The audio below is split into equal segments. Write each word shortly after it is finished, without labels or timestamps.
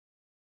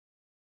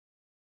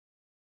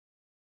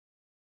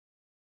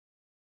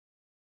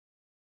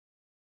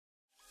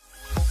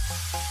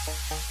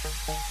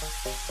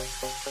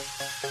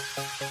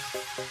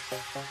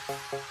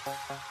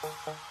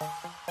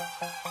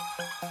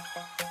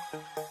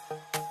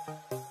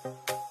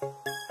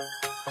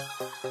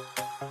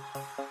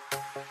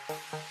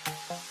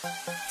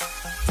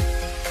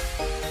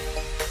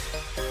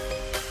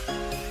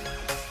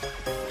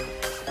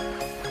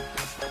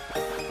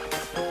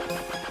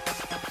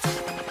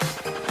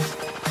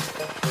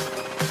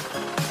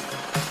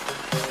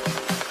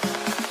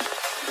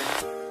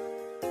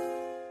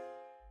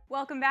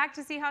Welcome back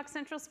to Seahawk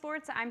Central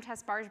Sports. I'm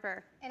Tess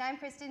Bargebuhr. And I'm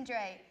Kristen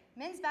Dray.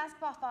 Men's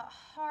basketball fought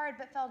hard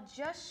but fell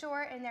just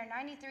short in their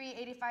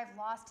 93-85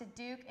 loss to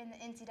Duke in the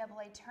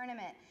NCAA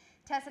tournament.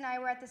 Tess and I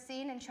were at the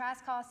scene in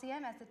Trask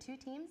Coliseum as the two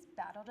teams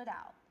battled it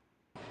out.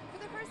 For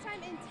the first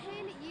time in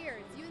 10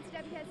 years,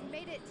 UNCW has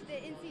made it to the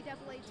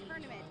NCAA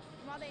tournament.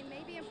 And while they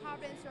may be in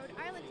Providence, Rhode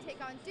Island to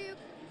take on Duke,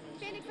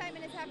 fan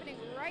excitement is happening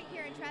right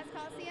here in Trask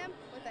Coliseum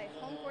with a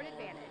home court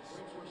advantage.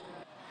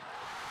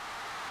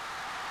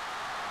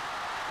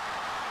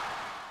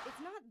 It's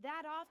not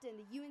that often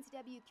the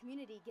UNCW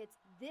community gets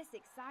this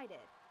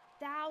excited.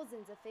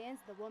 Thousands of fans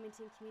of the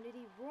Wilmington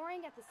community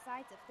roaring at the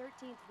sights of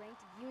 13th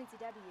ranked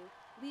UNCW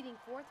leading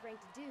 4th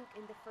ranked Duke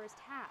in the first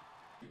half.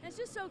 And it's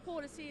just so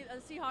cool to see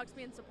the Seahawks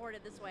being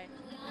supported this way.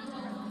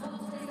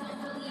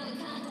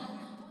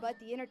 But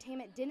the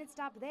entertainment didn't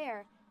stop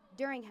there.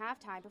 During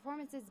halftime,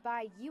 performances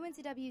by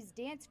UNCW's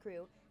dance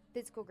crew,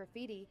 Physical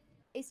Graffiti,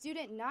 a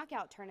student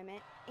knockout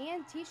tournament,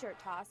 and t-shirt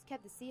toss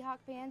kept the Seahawk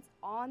fans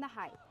on the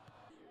hype.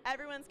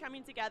 Everyone's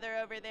coming together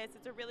over this.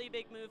 It's a really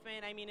big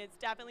movement. I mean, it's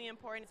definitely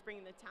important. It's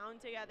bringing the town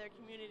together,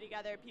 community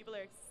together. People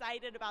are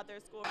excited about their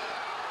school.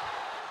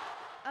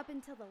 Up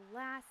until the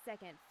last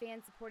second,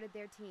 fans supported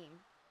their team.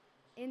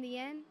 In the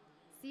end,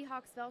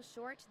 Seahawks fell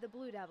short to the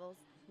Blue Devils,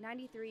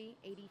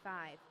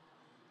 93-85.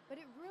 But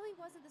it really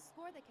wasn't the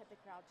score that kept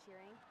the crowd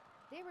cheering.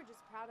 They were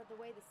just proud of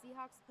the way the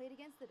Seahawks played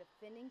against the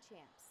defending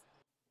champs.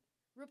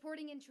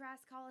 Reporting in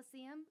Trask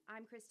Coliseum,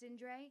 I'm Kristen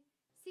Dray,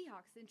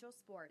 Seahawk Central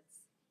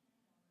Sports.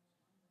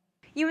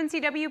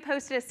 UNCW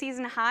posted a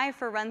season high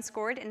for runs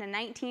scored in a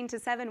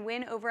 19-7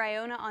 win over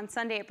Iona on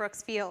Sunday at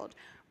Brooks Field.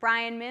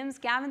 Brian Mims,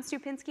 Gavin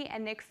Stupinski,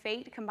 and Nick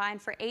Fate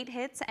combined for 8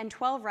 hits and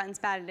 12 runs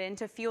batted in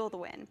to fuel the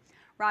win.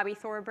 Robbie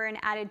Thorburn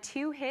added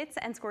 2 hits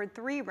and scored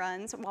 3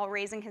 runs while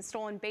raising his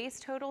stolen base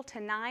total to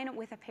 9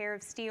 with a pair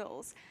of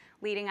steals.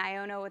 Leading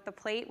Iona with the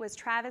plate was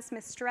Travis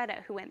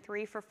Mistretta, who went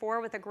 3 for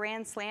 4 with a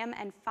grand slam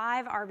and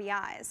 5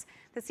 RBIs.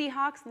 The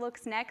Seahawks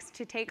looks next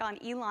to take on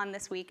Elon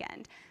this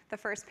weekend. The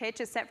first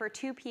pitch is set for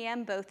 2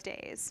 p.m. both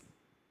days.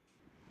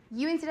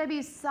 UNCW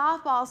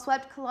softball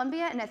swept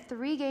Columbia in a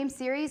 3-game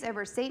series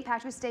over St.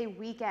 Patrick's Day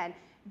weekend.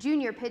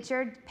 Junior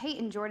pitcher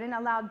Peyton Jordan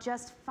allowed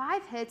just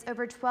 5 hits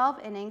over 12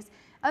 innings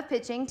of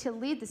pitching to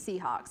lead the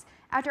Seahawks.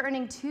 After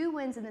earning 2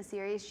 wins in the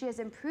series, she has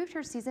improved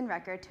her season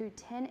record to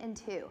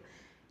 10-2.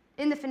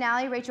 In the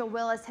finale, Rachel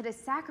Willis hit a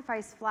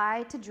sacrifice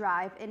fly to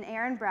drive in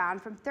Aaron Brown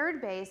from third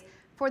base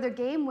for their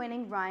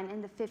game-winning run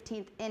in the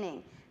 15th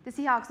inning. The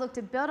Seahawks look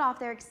to build off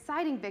their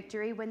exciting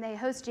victory when they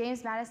host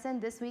James Madison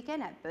this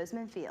weekend at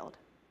Bozeman Field.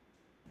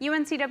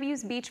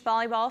 UNCW's beach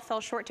volleyball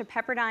fell short to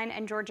Pepperdine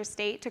and Georgia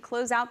State to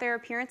close out their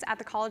appearance at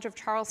the College of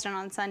Charleston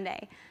on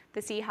Sunday.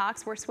 The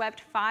Seahawks were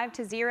swept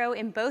 5-0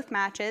 in both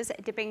matches,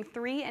 dipping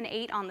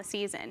 3-8 on the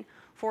season.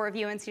 4 of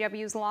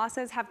UNCW's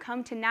losses have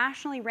come to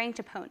nationally ranked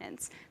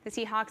opponents. The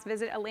Seahawks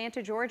visit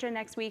Atlanta, Georgia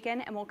next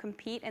weekend and will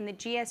compete in the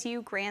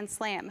GSU Grand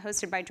Slam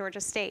hosted by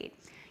Georgia State.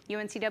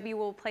 UNCW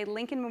will play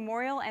Lincoln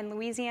Memorial and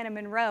Louisiana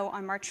Monroe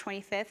on March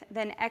 25th,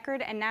 then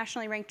Eckerd and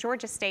nationally ranked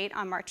Georgia State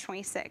on March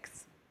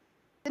 26th.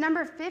 The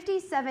number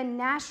 57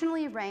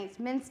 nationally ranked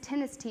men's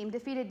tennis team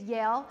defeated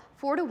Yale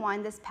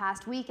 4-1 this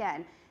past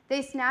weekend.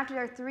 They snapped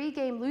their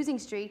 3-game losing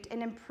streak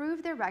and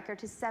improved their record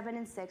to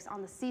 7-6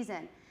 on the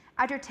season.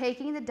 After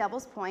taking the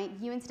doubles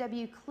point,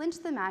 UNCW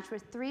clinched the match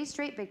with 3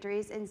 straight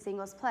victories in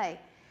singles play.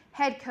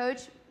 Head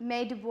coach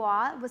May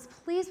Dubois was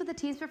pleased with the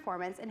team's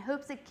performance and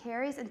hopes it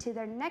carries into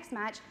their next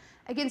match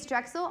against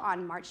Drexel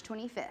on March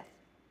 25th.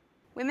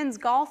 Women's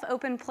golf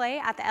opened play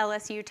at the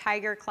LSU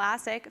Tiger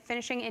Classic,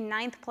 finishing in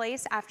 9th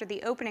place after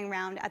the opening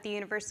round at the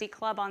University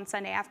Club on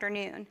Sunday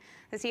afternoon.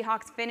 The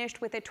Seahawks finished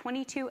with a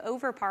 22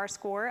 over par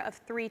score of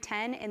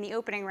 310 in the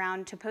opening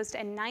round to post a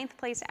 9th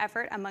place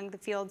effort among the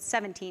field's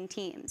 17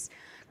 teams.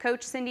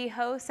 Coach Cindy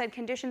Ho said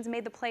conditions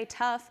made the play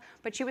tough,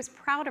 but she was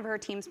proud of her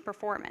team's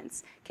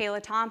performance.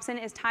 Kayla Thompson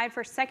is tied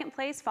for 2nd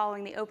place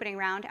following the opening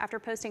round after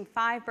posting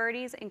 5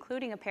 birdies,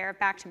 including a pair of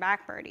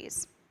back-to-back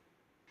birdies.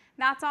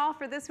 That's all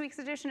for this week's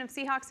edition of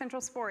Seahawk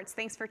Central Sports.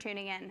 Thanks for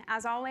tuning in.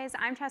 As always,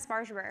 I'm Tess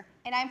Bargebuhr.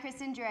 And I'm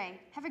Kristen Dray.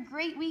 Have a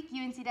great week,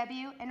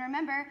 UNCW, and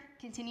remember,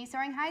 continue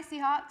soaring high,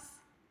 Seahawks.